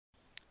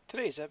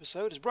Today's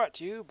episode is brought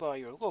to you by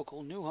your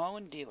local New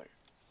Holland dealer.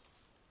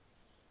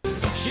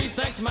 She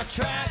thinks my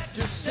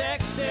tractor's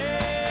sexy.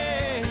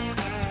 It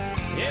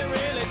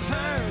really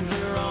turns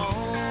her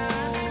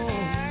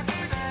on.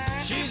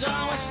 She's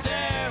always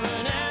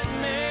staring at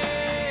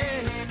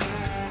me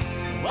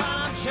while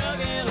I'm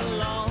chugging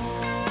along.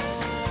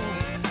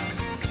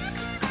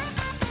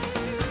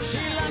 She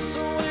likes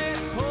the way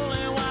it's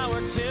pulling while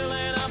we're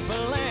tilling up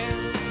a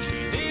land.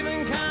 She's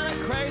even kind of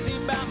crazy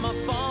about my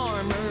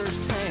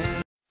farmer's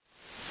tan.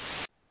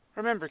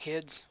 Remember,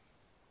 kids,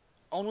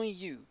 only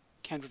you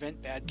can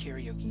prevent bad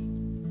karaoke.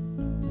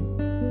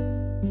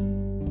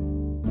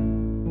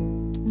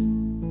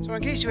 So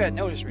in case you hadn't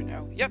noticed right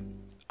now, yep,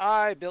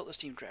 I built a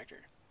steam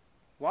tractor.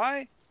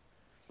 Why?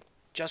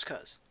 Just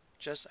 'cause.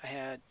 I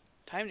had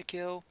time to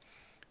kill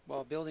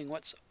while building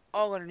what's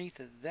all underneath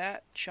of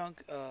that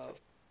chunk of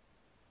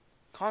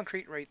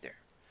concrete right there.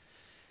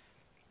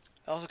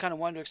 I also kind of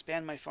wanted to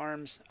expand my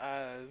farms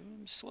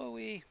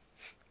slowly.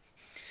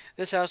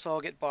 This house will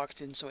all get boxed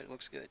in so it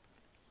looks good.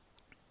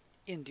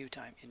 In due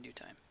time, in due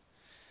time.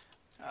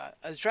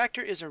 A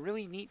tractor is a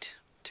really neat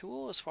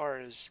tool as far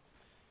as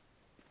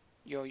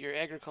your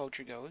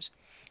agriculture goes.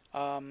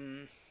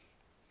 On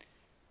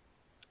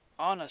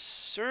a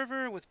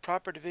server with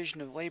proper division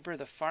of labor,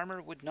 the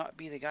farmer would not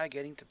be the guy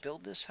getting to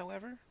build this,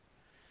 however.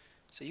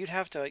 So you'd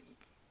have to...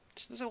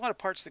 There's a lot of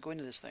parts that go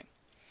into this thing,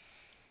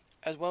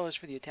 as well as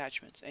for the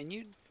attachments. And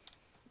you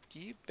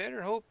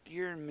better hope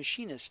your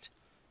machinist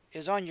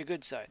is on your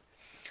good side.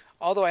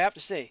 Although I have to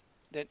say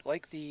that,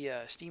 like the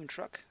steam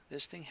truck,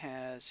 this thing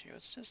has... Here,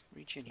 let's just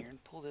reach in here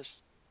and pull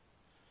this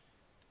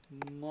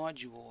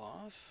module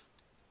off.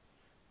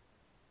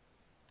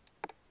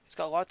 It's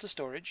got lots of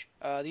storage.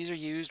 These are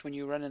used when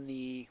you run in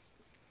the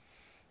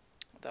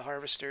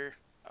harvester.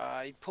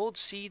 I pulled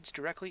seeds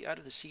directly out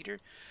of the seeder.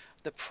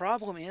 The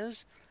problem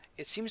is,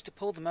 it seems to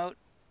pull them out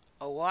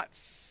a lot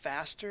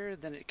faster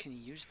than it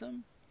can use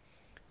them.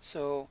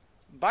 So,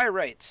 by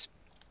rights,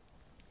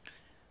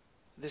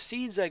 the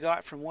seeds I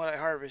got from what I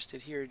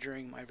harvested here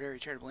during my very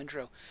terrible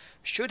intro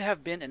should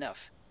have been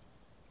enough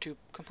to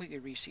completely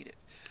reseed it.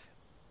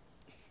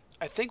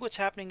 I think what's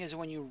happening is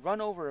when you run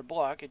over a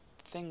block, the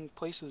thing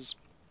places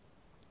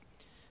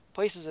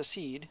a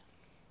seed,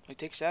 like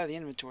takes it out of the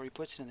inventory,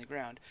 puts it in the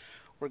ground,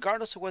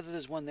 regardless of whether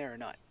there's one there or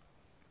not.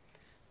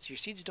 So your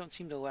seeds don't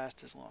seem to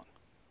last as long.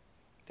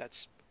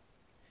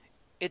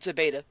 It's a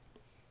beta,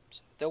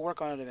 so they'll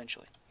work on it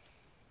eventually.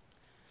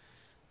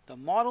 The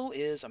model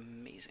is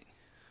amazing.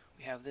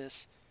 We have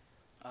this.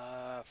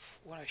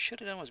 What I should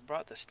have done was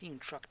brought the steam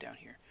truck down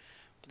here,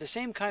 but the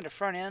same kind of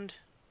front end.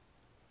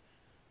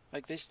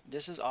 Like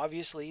this is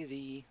obviously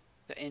the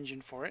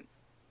engine for it,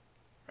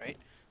 right?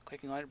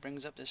 Clicking on it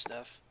brings up this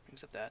stuff,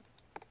 brings up that,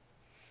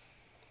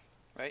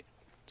 right?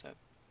 It's a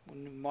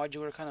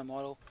modular kind of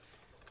model.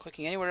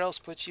 Clicking anywhere else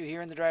puts you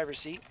here in the driver's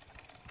seat.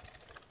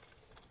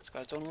 It's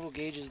got its own little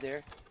gauges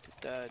there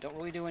that don't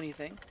really do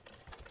anything,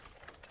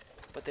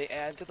 but they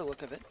add to the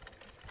look of it.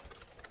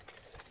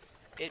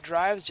 It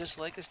drives just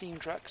like the steam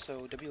truck,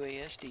 so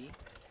WASD.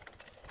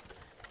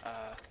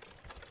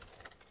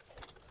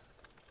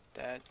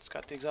 That's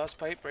got the exhaust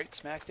pipe right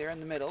smack there in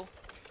the middle.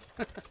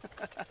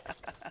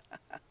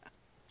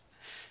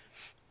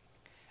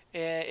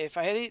 If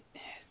I had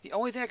the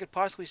only thing I could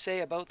possibly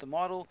say about the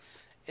model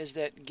is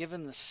that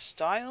given the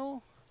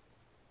style,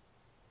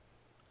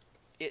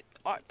 it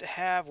ought to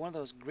have one of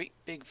those great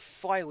big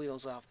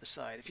flywheels off the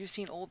side. If you've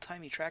seen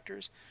old-timey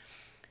tractors,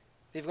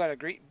 they've got a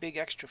great big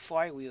extra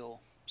flywheel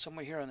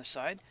somewhere here on the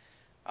side.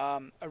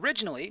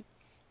 Originally,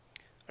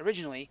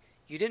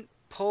 you didn't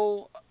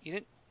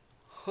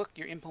hook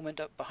your implement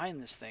up behind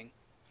this thing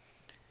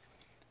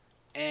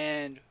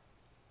and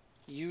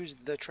use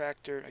the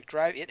tractor, like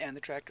drive it and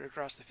the tractor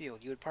across the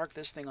field. You would park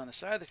this thing on the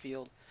side of the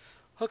field,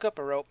 hook up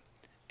a rope,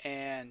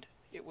 and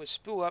it would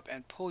spool up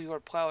and pull your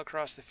plow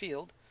across the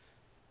field.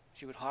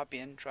 You would hop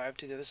in, drive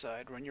to the other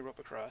side, run your rope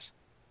across,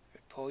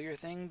 pull your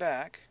thing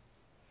back.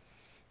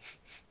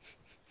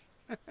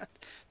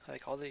 They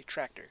called it a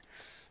tractor.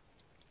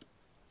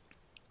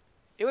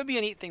 It would be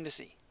a neat thing to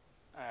see.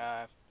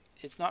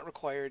 It's not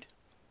required.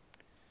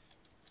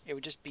 It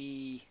would just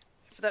be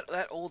for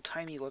that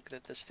old-timey look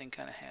that this thing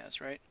kind of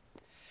has, right?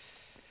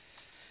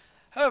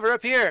 However,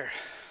 up here,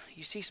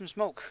 you see some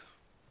smoke.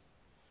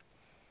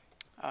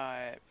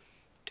 To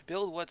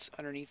build what's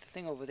underneath the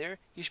thing over there,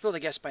 you should be able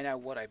to guess by now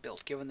what I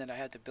built, given that I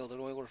had to build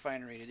an oil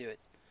refinery to do it.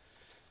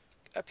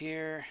 Up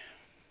here.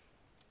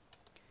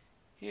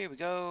 Here we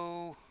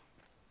go.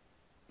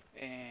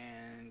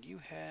 And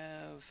you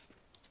have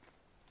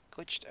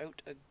glitched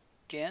out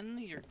again.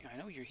 I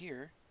know you're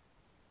here.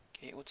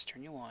 Okay, let's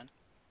turn you on.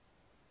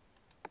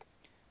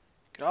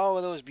 Get all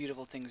of those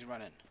beautiful things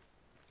running.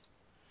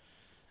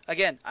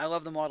 Again, I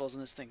love the models in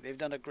this thing. They've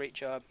done a great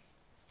job.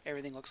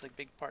 Everything looks like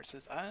big parts.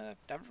 I've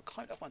never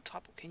climbed up on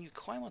top. Can you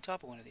climb on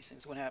top of one of these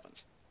things? What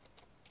happens?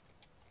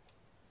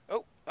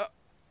 Oh,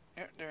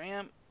 there I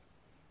am.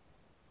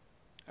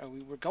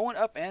 We were going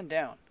up and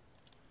down.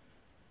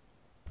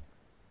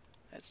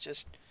 That's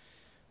just...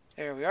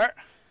 There we are.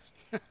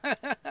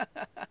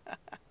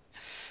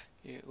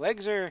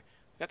 legs are...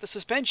 Got the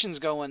suspensions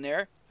going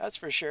there. That's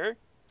for sure.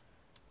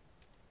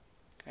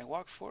 Can I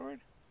walk forward?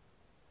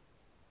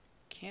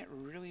 Can't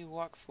really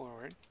walk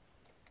forward.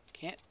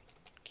 Can't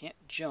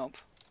jump.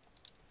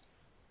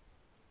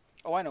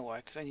 Oh, I know why,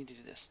 because I need to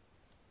do this.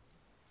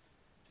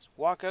 Just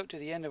walk out to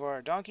the end of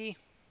our donkey.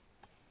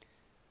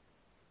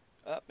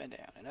 Up and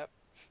down and up.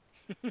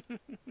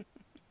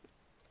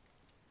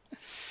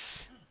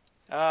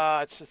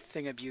 Ah, it's a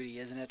thing of beauty,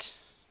 isn't it?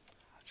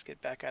 Let's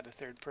get back out of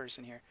third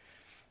person here.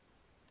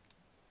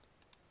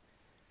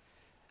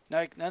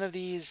 Now, none of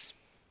these...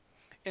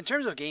 In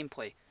terms of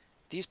gameplay,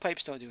 these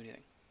pipes don't do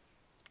anything.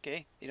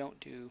 Okay? They don't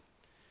do...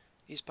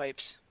 These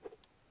pipes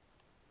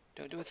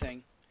don't do a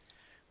thing.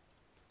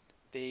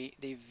 They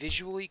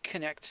visually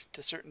connect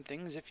to certain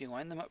things if you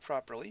line them up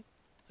properly.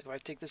 Like if I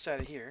take this out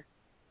of here,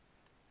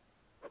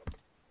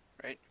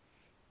 right?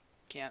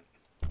 Can't.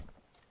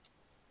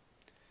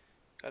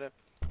 Gotta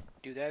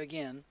do that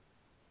again.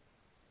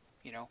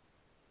 You know,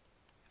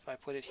 if I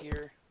put it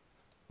here,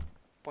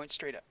 point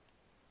straight up.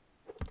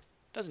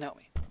 Doesn't help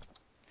me.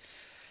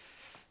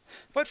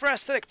 But for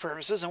aesthetic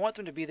purposes, I want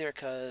them to be there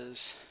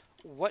because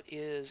what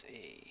is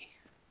a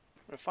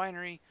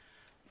refinery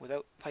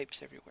without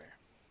pipes everywhere?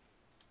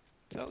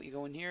 So you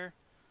go in here.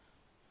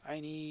 I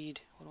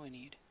need, what do I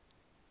need?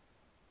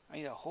 I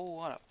need a whole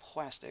lot of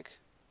plastic.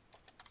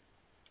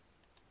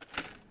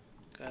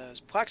 Because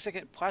plastic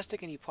and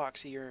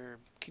epoxy are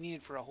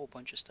needed for a whole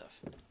bunch of stuff.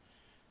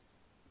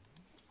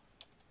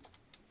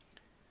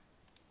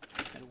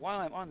 And while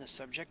I'm on this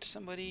subject,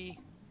 somebody...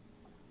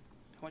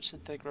 How much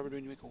synthetic rubber do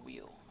we need to make a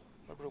wheel?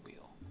 Rubber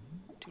wheel.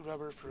 2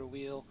 rubber for a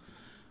wheel.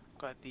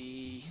 Got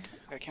the...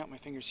 I gotta count my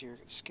fingers here.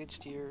 Got the skid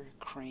steer,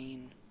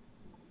 crane,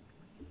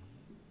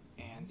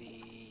 and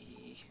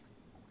the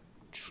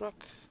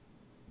truck,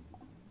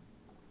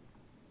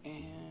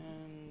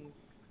 and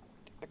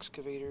the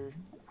excavator.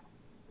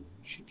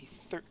 Should be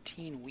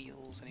 13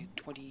 wheels. I need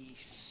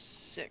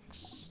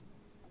 26.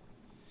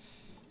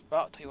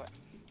 Well, I'll tell you what.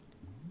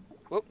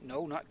 Whoop,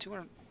 no, not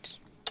 200.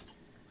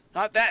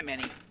 Not that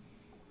many.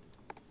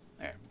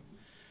 There.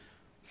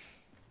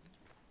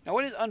 Now,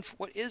 what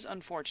is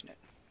unfortunate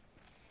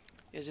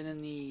is that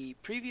in the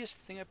previous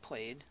thing I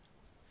played,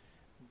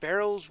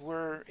 barrels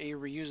were a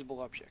reusable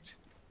object.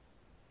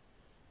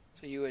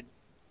 So you would,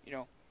 you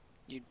know,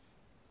 you'd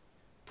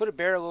put a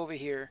barrel over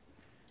here.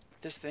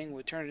 This thing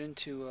would turn it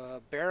into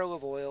a barrel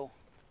of oil.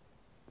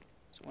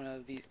 So one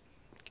of these,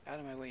 out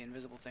of my way,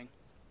 invisible thing.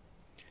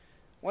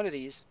 One of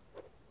these,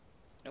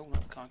 no,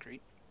 not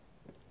concrete,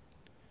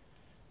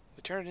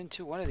 would turn it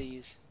into one of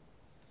these,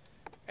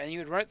 and you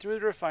would run it through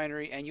the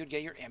refinery, and you'd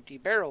get your empty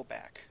barrel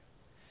back.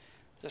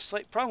 The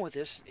slight problem with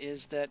this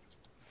is that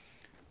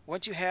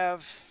once you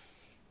have,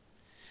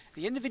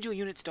 the individual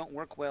units don't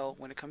work well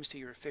when it comes to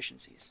your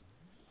efficiencies,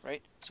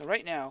 right? So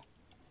right now,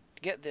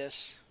 to get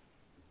this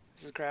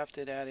is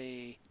crafted at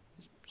a,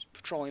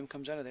 petroleum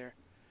comes out of there.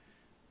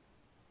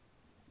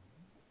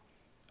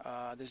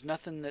 There's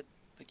nothing that,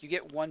 like, you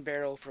get 1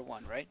 barrel for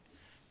 1, right?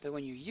 But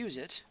when you use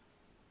it,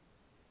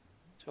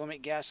 so I'll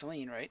make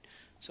gasoline, right?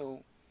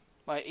 So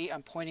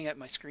I'm pointing at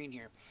my screen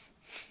here.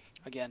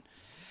 Again,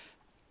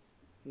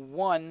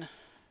 1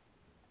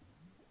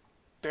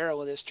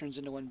 barrel of this turns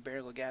into 1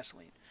 barrel of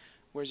gasoline.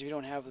 Whereas if you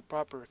don't have the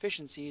proper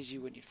efficiencies,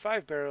 you would need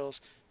 5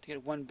 barrels to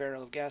get 1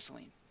 barrel of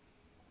gasoline.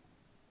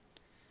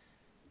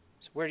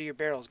 So where do your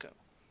barrels go?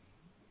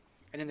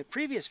 And in the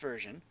previous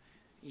version,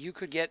 you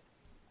could get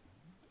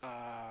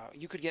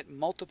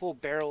multiple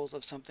barrels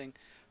of something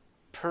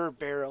per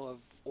barrel of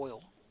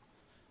oil.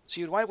 So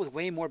you'd wind up with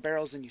way more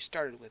barrels than you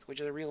started with, which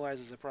I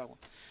realize is a problem.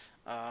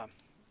 I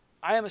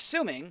am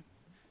assuming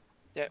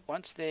that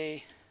once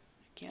they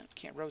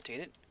can't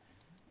rotate it.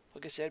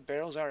 Like I said,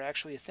 barrels are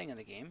actually a thing in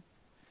the game.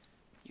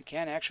 You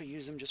can actually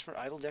use them just for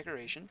idle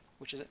decoration,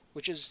 which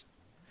is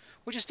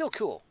still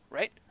cool,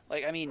 right?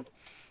 Like, I mean,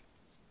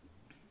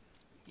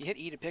 you hit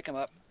E to pick them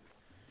up,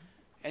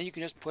 and you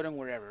can just put them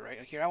wherever, right?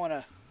 Like here, I want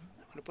to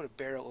put a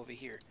barrel over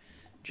here,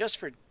 just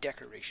for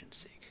decoration's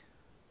sake.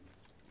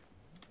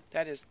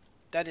 That is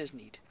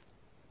neat.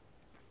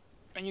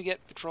 And you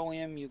get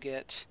petroleum, you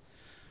get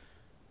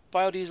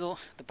biodiesel.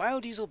 The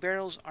biodiesel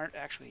barrels aren't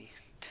actually...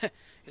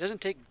 It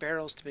doesn't take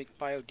barrels to make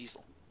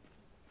biodiesel.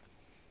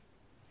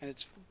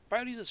 And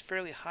biodiesel is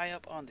fairly high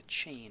up on the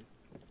chain.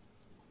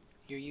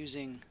 You're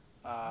using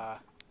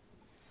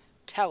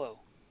tallow.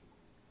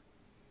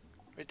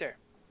 Right there.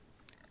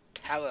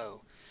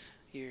 Tallow.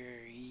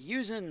 You're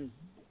using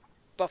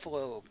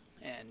buffalo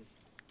and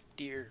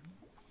deer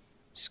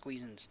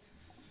squeezins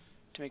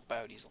to make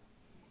biodiesel.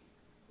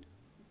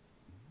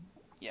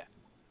 Yeah.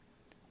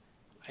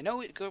 I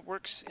know it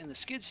works in the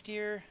skid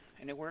steer,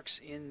 and it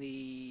works in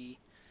the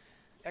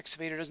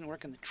excavator. Doesn't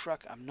work in the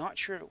truck. I'm not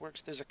sure if it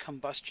works. There's a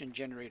combustion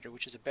generator,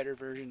 which is a better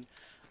version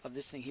of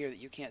this thing here that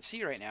you can't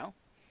see right now.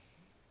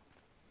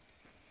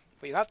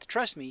 But you have to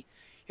trust me.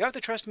 You have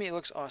to trust me it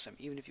looks awesome,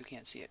 even if you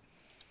can't see it.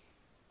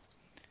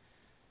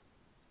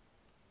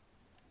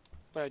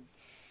 But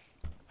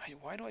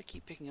why do I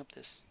keep picking up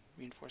this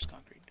reinforced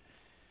concrete?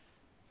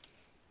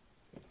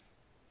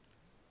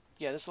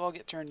 Yeah, this will all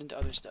get turned into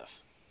other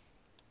stuff.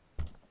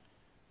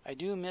 I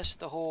do miss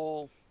the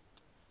whole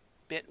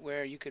bit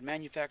where you could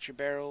manufacture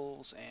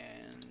barrels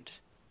and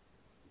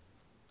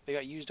they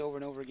got used over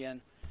and over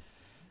again.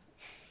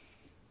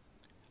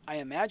 I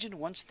imagine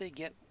once they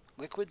get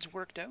liquids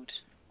worked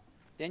out,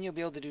 then you'll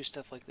be able to do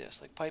stuff like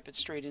this, like pipe it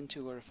straight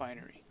into a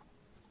refinery.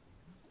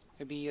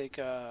 It'd be like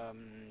the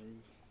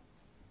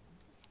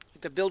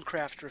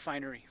Buildcraft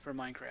refinery for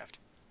Minecraft,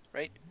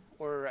 right?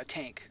 Or a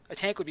tank. A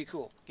tank would be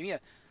cool. Give me a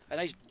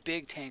nice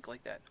big tank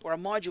like that. Or a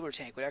modular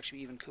tank would actually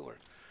be even cooler.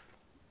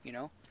 You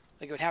know?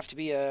 Like it would have to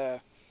be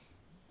at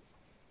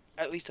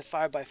least a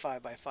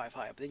 5x5x5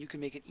 high, but then you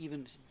can make it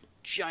even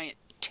giant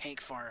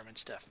tank farm and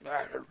stuff.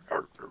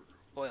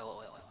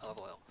 Oil, I love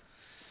oil.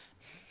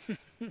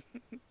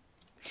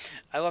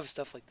 I love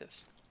stuff like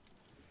this.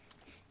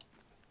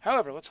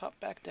 However, let's hop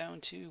back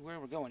down to where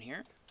we're going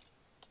here.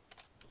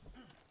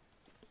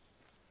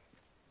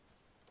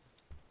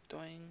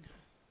 Doing.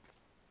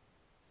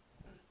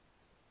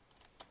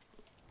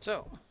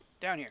 So,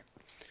 down here.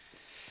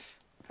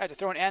 I had to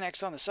throw an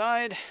annex on the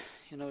side.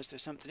 You'll notice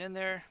there's something in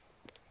there.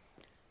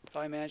 If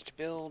I manage to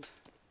build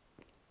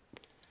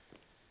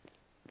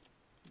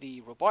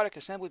the robotic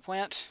assembly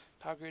plant,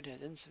 power grid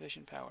has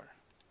insufficient power.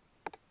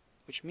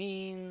 Which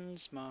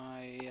means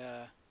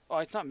my... oh,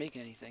 it's not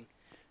making anything.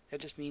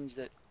 That just means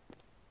that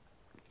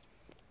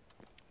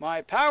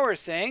my power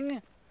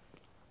thing...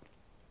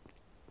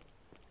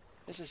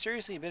 This is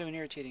seriously a bit of an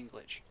irritating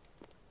glitch.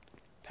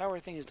 Power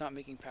thing is not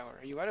making power.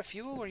 Are you out of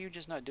fuel or are you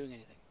just not doing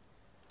anything?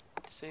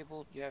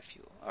 Disabled, you have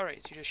fuel.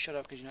 Alright, so you just shut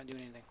off because you're not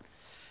doing anything.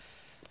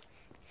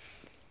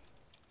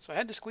 So I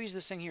had to squeeze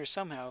this thing here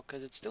somehow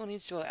because it still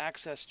needs to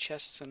access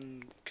chests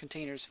and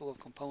containers full of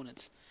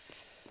components.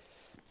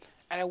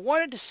 And I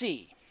wanted to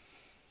see,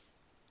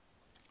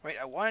 right,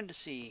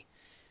 the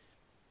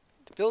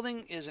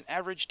building is an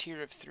average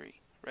tier of 3,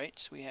 right?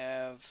 So we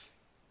have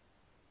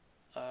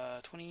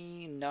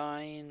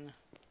 29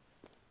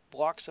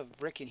 blocks of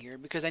brick in here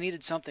because I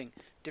needed something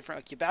different.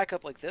 Like you back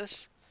up like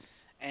this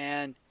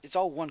and it's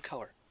all one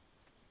color.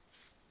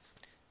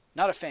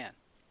 Not a fan.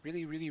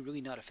 Really, really,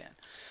 really not a fan.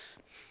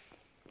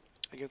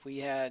 Like if we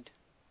had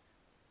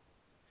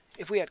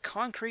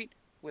concrete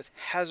with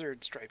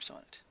hazard stripes on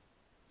it,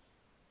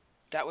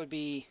 that would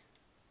be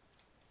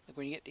like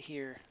when you get to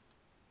here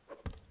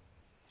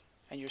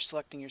and you're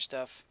selecting your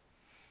stuff,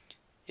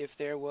 if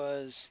there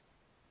was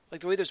like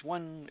the way there's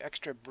one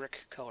extra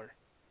brick color,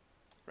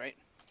 right?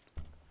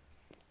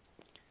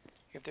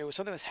 If there was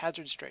something with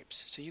hazard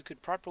stripes, so you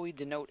could properly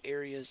denote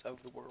areas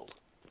of the world,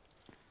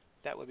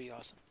 that would be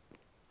awesome.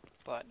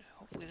 But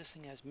hopefully this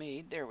thing has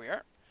made, there we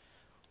are,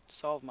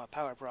 solve my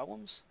power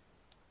problems.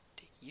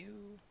 Take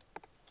you,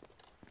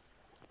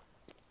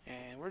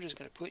 and we're just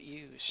going to put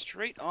you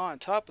straight on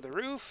top of the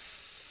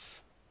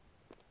roof,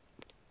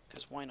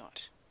 because why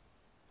not?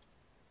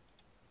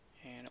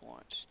 And it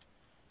wants,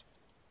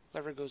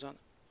 lever goes on,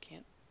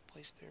 can't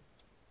place there.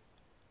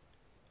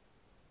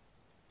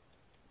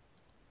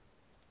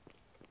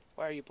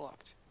 Why are you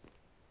blocked?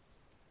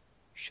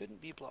 Shouldn't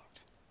be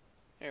blocked.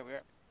 There we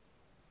are.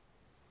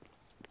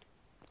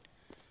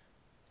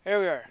 There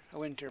we are, a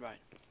wind turbine.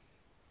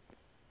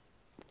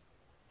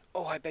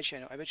 Oh, I bet you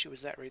I know. I bet you it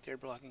was that right there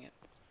blocking it.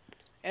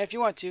 And if you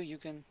want to, you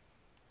can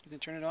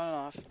turn it on and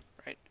off,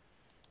 right?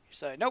 You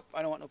decide, nope,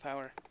 I don't want no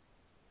power.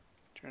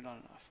 Turn it on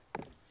and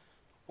off.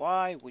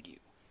 Why would you?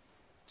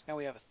 So now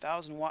we have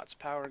 1,000 watts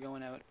power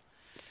going out,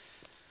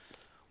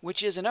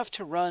 which is enough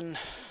to run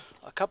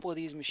a couple of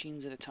these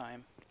machines at a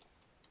time.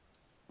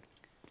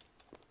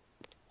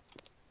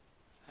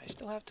 I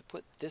still have to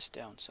put this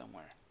down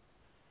somewhere.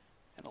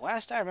 And the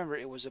last I remember,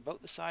 it was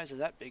about the size of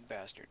that big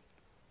bastard.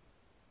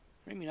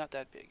 Maybe not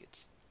that big.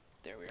 It's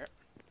there we are.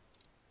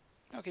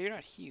 Okay, you're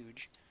not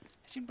huge.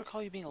 I seem to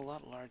recall you being a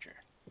lot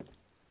larger.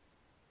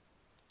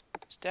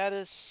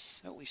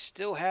 Status. Oh, we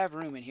still have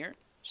room in here.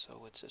 So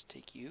let's just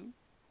take you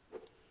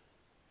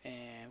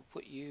and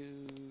put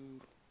you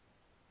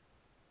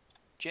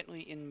gently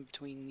in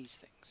between these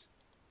things.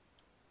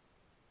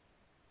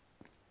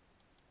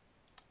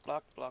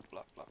 Blocked, blocked,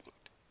 blocked, blocked, blocked.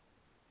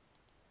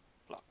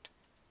 Blocked.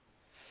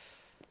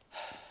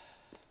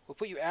 We'll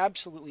put you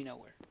absolutely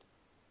nowhere.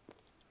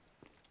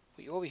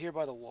 Put you over here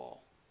by the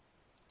wall.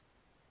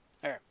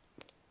 There.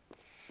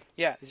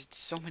 Yeah, there's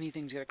so many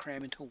things you gotta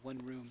cram into one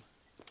room.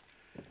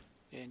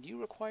 And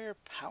you require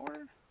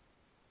power?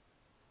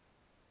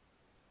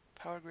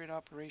 Power grid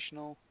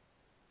operational.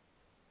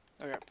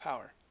 Oh yeah,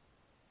 power.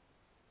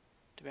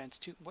 Demands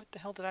 2. What the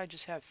hell did I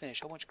just have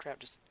finished? How much crap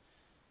just...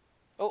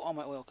 Oh, all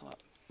my oil come up.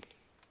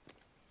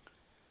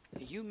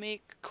 You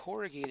make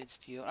corrugated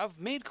steel. I've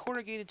made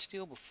corrugated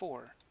steel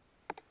before.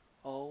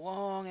 A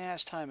long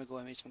ass time ago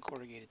I made some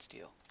corrugated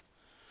steel.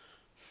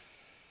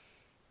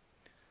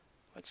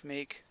 Let's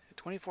make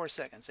 24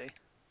 seconds, eh?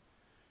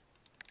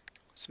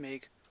 Let's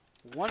make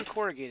 1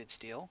 corrugated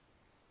steel.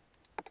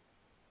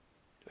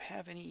 Do I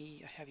have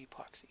any? I have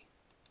epoxy.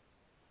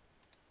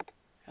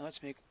 And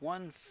let's make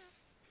 1.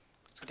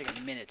 It's gonna take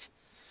a minute.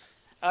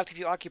 I'll have to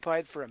be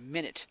occupied for a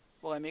minute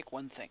while I make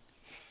one thing.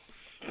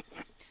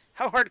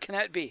 How hard can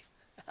that be?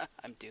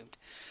 I'm doomed.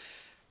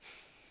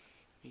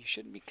 You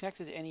shouldn't be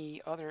connected to any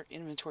other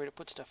inventory to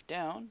put stuff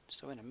down.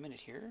 So in a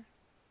minute here,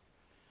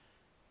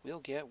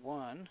 we'll get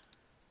one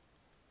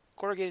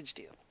corrugated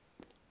steel.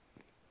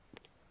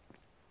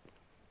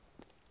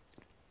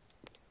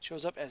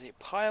 Shows up as a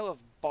pile of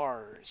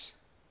bars.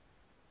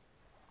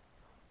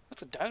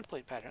 That's a diamond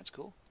plate pattern. That's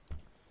cool.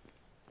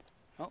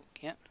 Oh,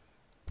 can't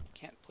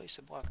place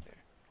a block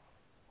there.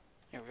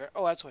 There we are.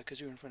 Oh, that's why,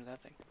 because you were in front of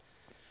that thing.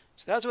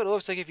 So that's what it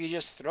looks like if you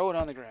just throw it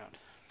on the ground.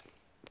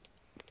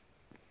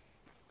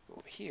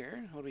 Over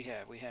here, what do we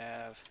have? We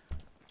have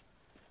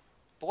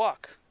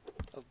block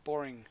of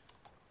boring.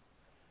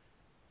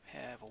 We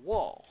have a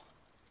wall,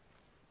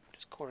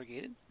 which is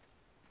corrugated.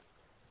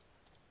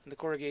 And the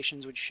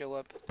corrugations would show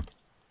up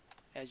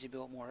as you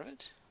build more of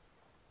it.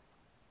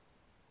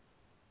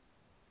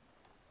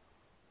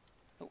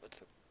 Oh, what's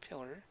the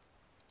pillar?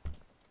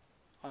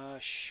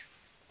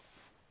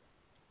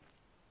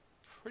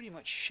 Pretty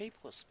much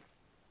shapeless.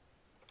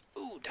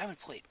 Ooh, diamond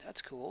plate.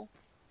 That's cool.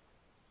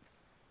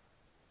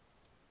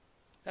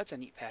 That's a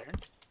neat pattern.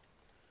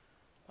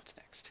 What's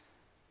next?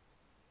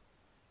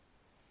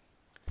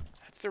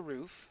 That's the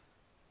roof.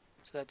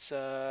 So that's,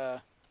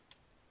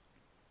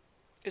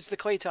 it's the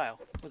clay tile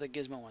with a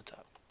gizmo on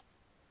top.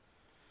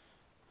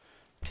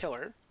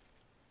 Pillar.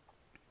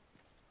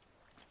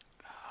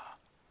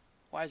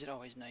 Why is it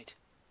always night?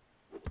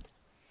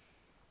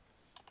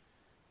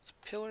 It's a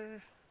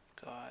pillar.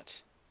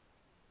 Got...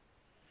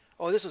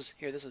 Oh, this was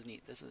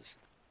neat. This is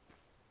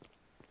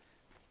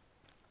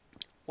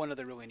one of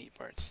the really neat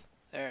parts.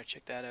 There,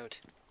 check that out.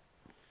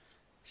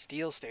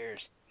 Steel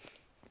stairs.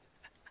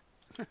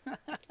 And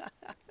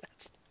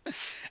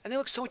they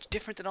look so much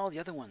different than all the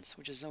other ones,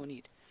 which is so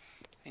neat.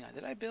 Hang on,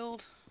 did I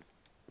build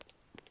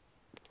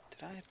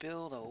a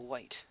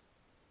light?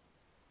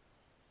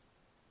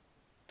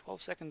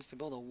 12 seconds to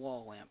build a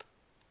wall lamp.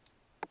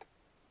 I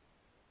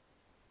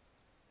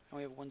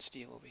only have one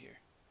steel over here.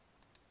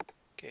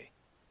 Okay.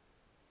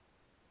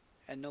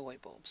 And no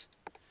light bulbs.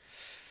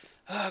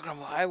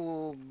 Grumble, I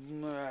will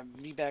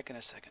be back in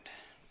a second.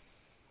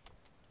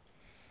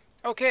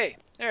 Okay,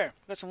 there.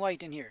 Got some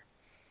light in here.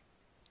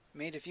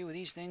 Made a few of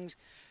these things.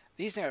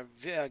 These are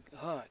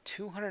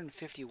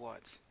 250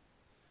 watts.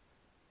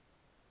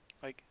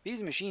 Like,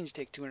 these machines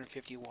take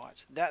 250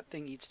 watts. That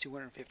thing eats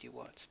 250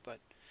 watts. But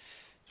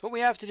it's what we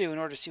have to do in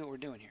order to see what we're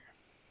doing here.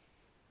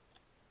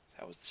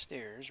 That was the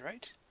stairs,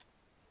 right?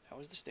 That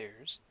was the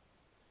stairs.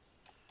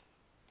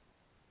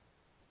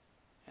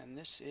 And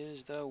this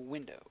is the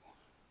window,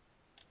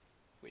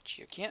 which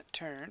you can't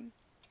turn.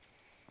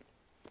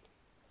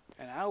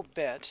 And I'll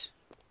bet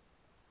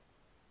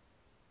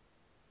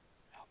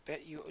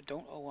you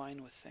don't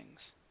align with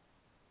things.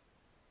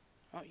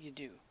 Oh, you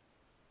do.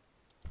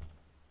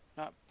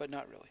 But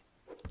not really.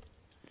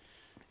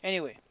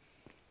 Anyway,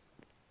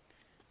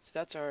 so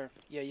that's our...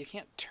 Yeah, you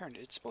can't turn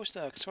it. It's supposed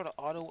to sort of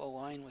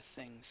auto-align with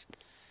things.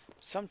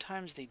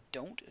 Sometimes they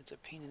don't. It's a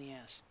pain in the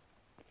ass.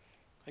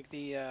 Like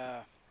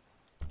the...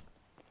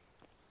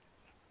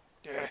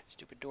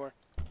 stupid door.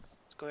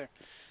 Let's go there.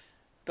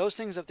 Those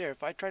things up there,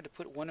 if I tried to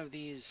put one of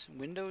these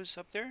windows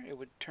up there, it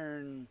would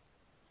turn...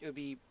 It would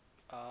be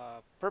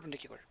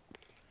perpendicular.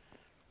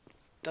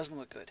 Doesn't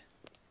look good.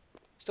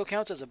 Still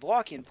counts as a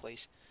block in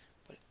place,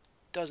 but it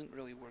doesn't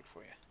really work for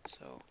you.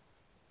 So,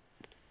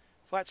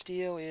 flat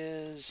steel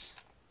is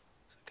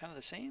kind of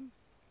the same.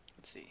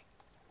 Let's see.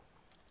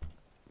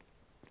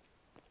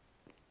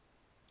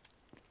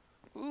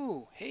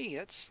 Ooh, hey,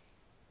 that's...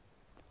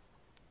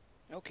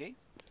 Okay,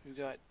 we've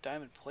got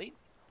diamond plate.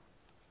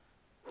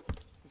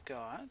 We've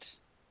got...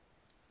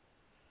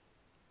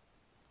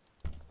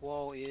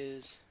 Wall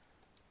is...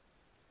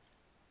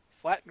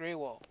 flat gray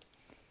wall.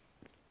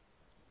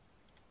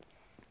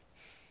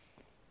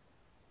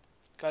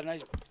 Got a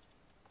nice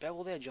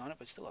beveled edge on it,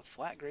 but still a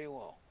flat gray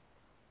wall.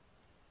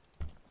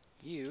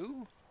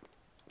 You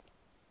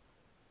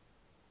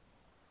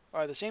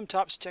are the same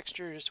tops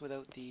texture, just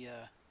without the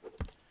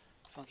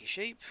funky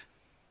shape.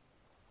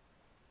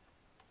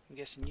 I'm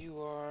guessing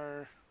you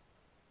are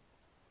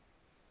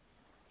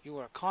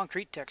a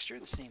concrete texture,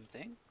 the same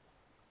thing.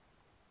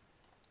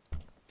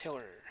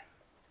 Pillar.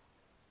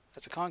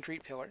 That's a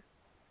concrete pillar,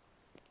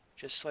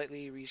 just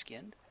slightly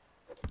reskinned.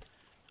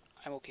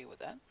 I'm okay with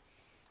that.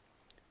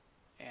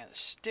 And the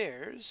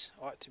stairs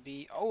ought to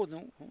be... Oh,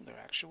 no, they're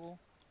actual.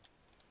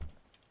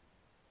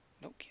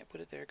 Nope, can't put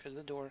it there because of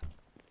the door.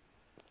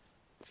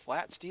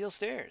 Flat steel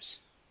stairs.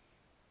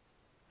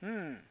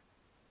 Go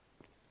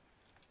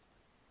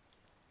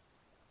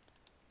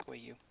away,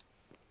 you.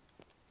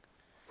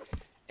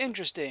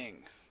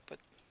 Interesting. But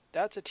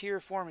that's a tier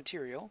 4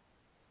 material.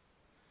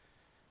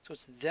 So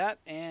it's that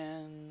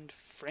and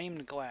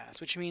framed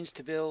glass, which means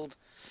to build...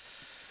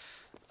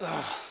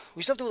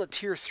 we still have to build a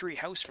tier 3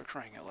 house, for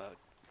crying out loud.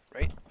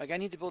 Right? Like, I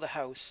need to build a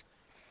house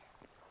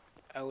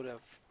out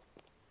of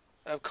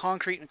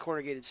concrete and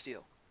corrugated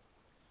steel.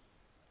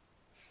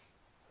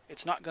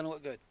 It's not going to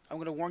look good. I'm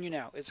going to warn you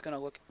now. It's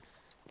going to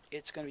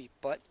be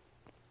butt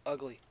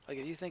ugly. Like,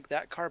 if you think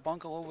that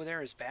carbuncle over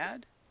there is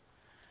bad,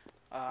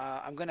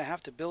 I'm going to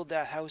have to build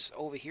that house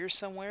over here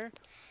somewhere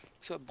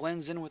so it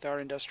blends in with our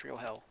industrial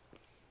hell.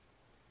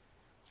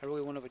 I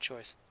really won't have a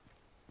choice.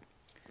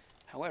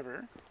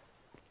 However,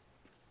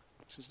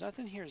 since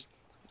nothing here is...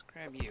 Let's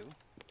grab you.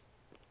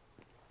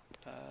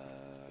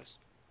 Let's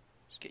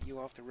get you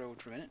off the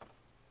road for a minute.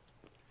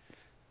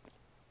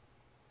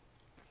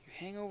 You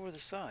hang over the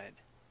side.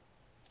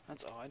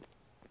 That's odd.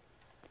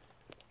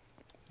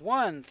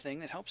 One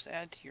thing that helps to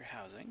add to your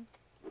housing...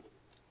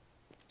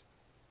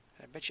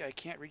 I bet you I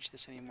can't reach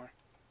this anymore.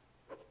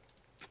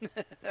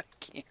 I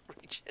can't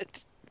reach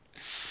it.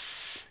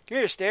 Come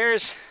here,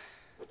 stairs.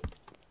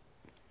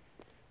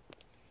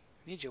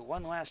 Need you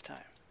one last time.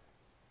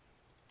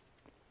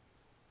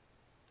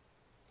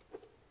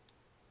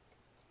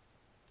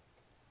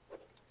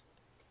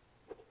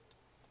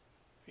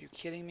 Are you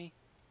kidding me?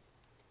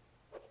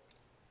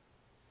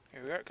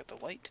 Here we are, got the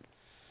light.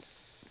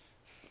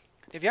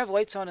 If you have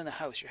lights on in the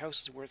house, your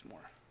house is worth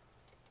more.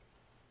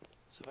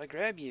 So if I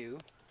grab you,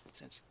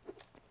 since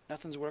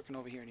nothing's working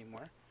over here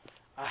anymore.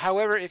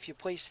 However, if you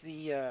place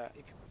the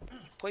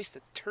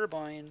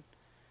turbine,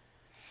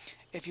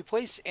 if you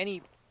place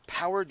any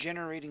power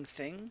generating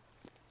thing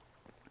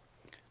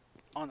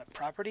on the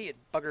property, it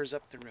buggers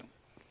up the room.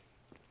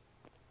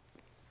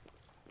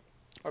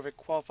 Or if it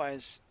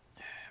qualifies,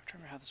 I'm trying to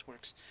remember how this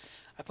works.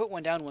 I put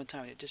one down one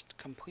time and it just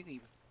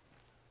completely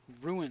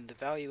ruined the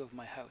value of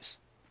my house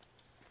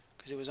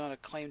because it was on a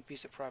claimed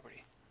piece of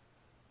property.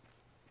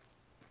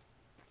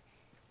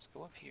 Let's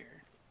go up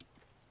here.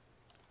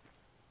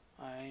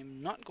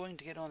 I'm not going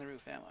to get on the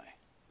roof, am I?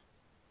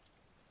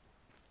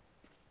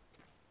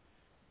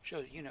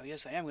 Show that you know,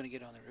 yes, I am going to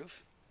get on the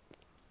roof.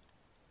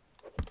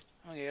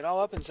 I'm going to get all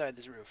up inside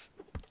this roof.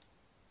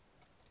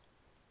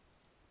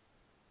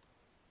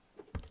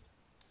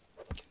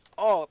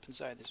 All up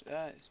inside this.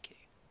 Okay.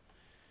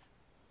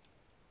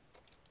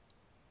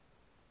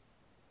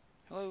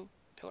 Hello,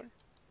 pillar.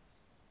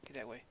 Get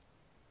that way.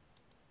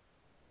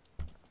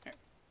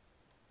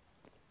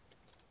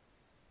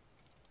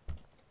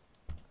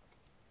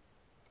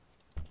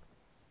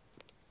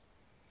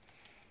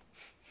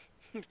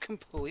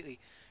 completely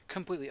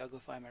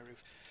uglify my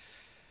roof.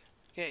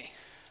 Okay,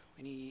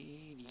 we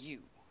need you.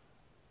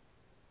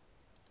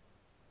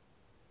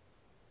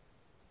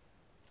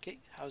 Okay,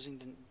 housing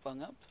didn't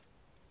bung up.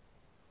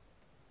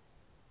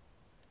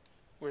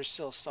 We're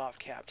still soft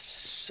capped.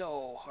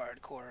 So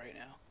hardcore right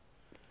now.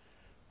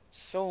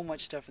 So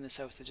much stuff in this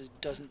house that just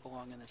doesn't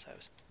belong in this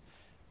house.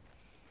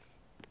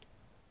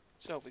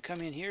 So if we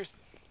come in here,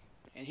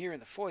 and here in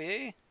the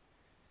foyer,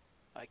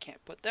 I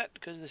can't put that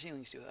because the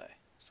ceiling's too high.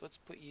 So let's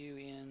put you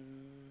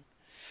in...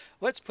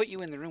 Let's put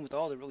you in the room with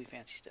all the really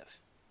fancy stuff.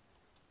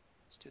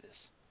 Let's do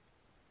this.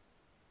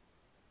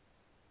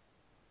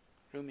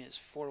 Room is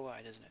 4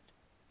 wide, isn't it?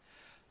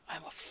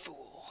 I'm a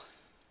fool.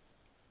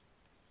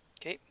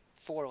 Okay,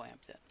 4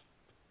 lamp then.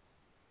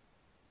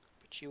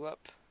 Put you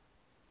up.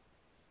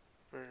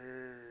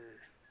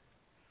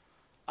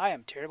 I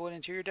am terrible at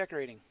interior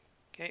decorating.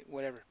 Okay,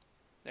 whatever.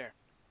 There.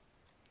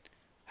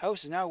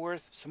 House is now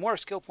worth some more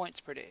skill points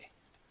per day.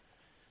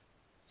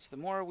 So the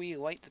more we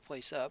light the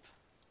place up...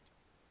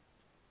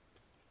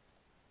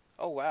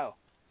 Oh wow,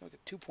 we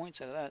got 2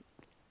 points out of that.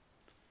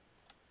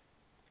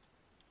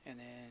 And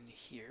then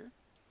here.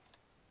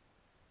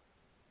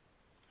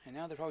 And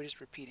now they're probably just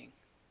repeating.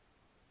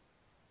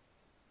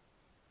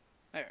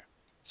 There.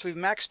 So we've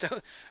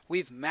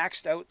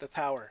maxed out the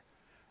power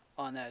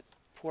on that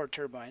poor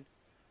turbine.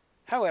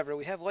 However,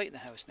 we have light in the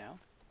house now.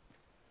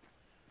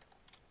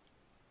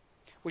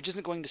 Which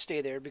isn't going to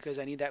stay there because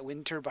I need that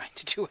wind turbine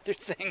to do other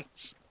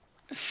things.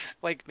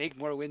 Like make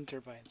more wind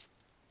turbines.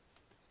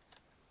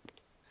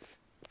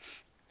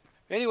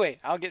 Anyway,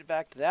 I'll get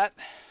back to that.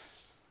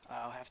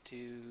 I'll have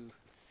to...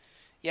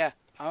 Yeah,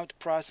 I'll have to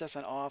process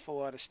an awful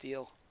lot of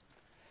steel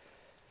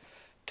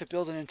to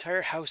build an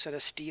entire house out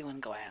of steel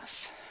and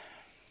glass.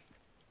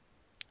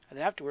 And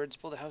then afterwards,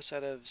 build a house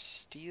out of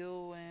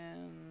steel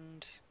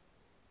and...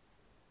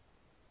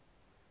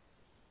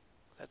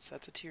 That's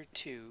a tier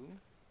 2.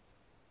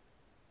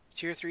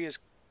 Tier 3 is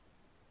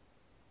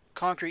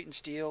concrete and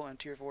steel, and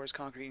tier 4 is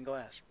concrete and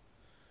glass.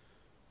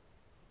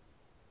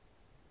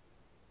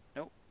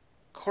 Nope.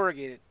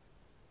 Corrugated.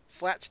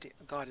 Flat steel.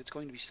 God, it's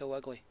going to be so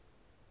ugly.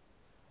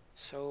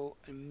 So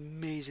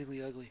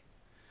amazingly ugly.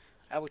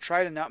 I will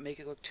try to not make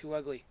it look too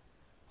ugly.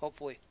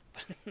 Hopefully.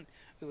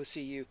 We will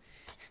see you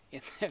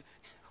in the,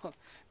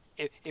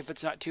 if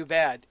it's not too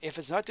bad. If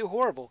it's not too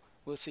horrible,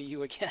 we'll see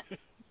you again.